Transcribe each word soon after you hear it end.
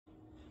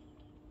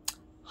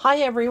Hi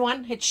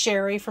everyone, it's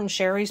Sherry from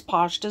Sherry's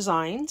Posh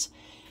Designs,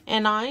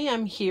 and I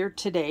am here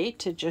today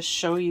to just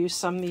show you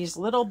some of these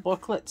little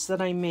booklets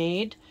that I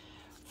made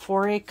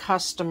for a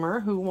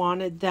customer who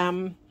wanted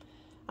them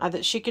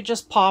that she could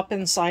just pop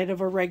inside of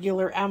a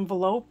regular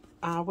envelope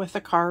with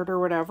a card or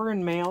whatever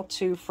and mail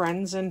to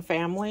friends and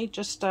family,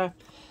 just a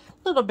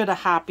little bit of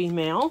happy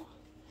mail.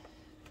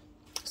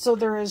 So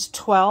there is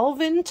 12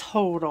 in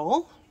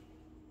total,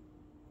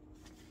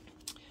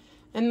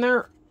 and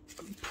they're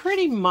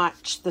pretty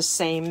much the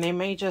same. They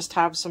may just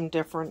have some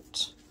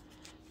different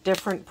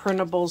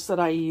printables that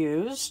I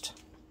used.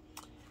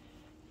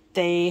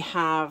 They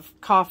have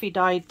coffee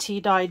dyed, tea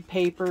dyed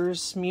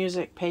papers,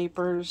 music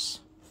papers,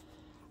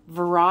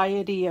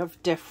 variety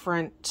of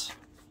different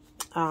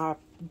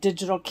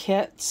digital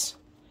kits,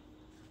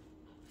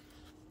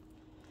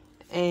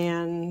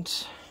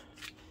 and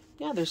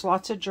yeah, there's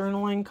lots of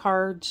journaling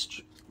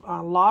cards,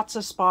 lots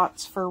of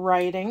spots for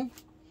writing.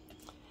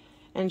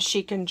 And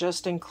she can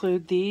just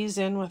include these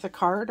in with a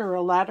card or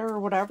a letter or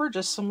whatever,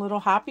 just some little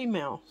happy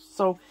mail.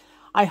 So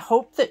I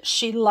hope that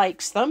she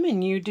likes them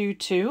and you do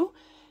too.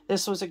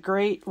 This was a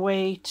great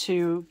way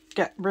to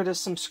get rid of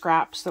some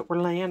scraps that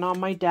were laying on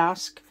my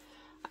desk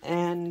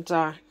and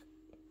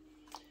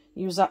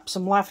use up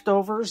some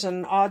leftovers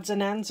and odds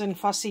and ends and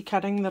fussy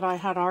cutting that I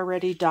had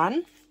already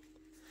done.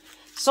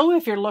 So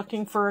if you're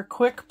looking for a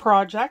quick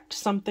project,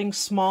 something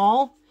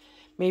small,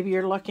 maybe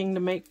you're looking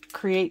to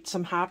create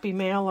some happy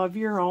mail of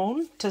your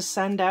own to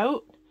send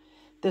out,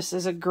 this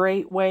is a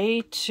great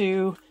way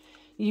to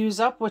use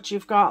up what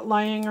you've got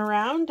lying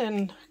around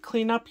and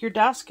clean up your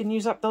desk and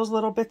use up those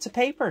little bits of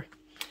paper.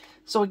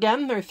 So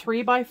again, they're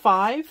 3 by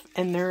 5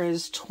 and there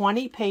is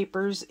 20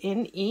 papers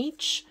in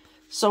each,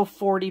 so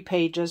 40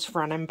 pages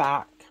front and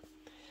back.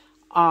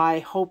 I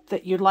hope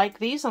that you like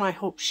these and I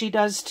hope she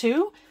does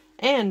too,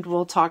 and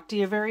we'll talk to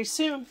you very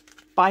soon.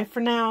 Bye for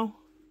now.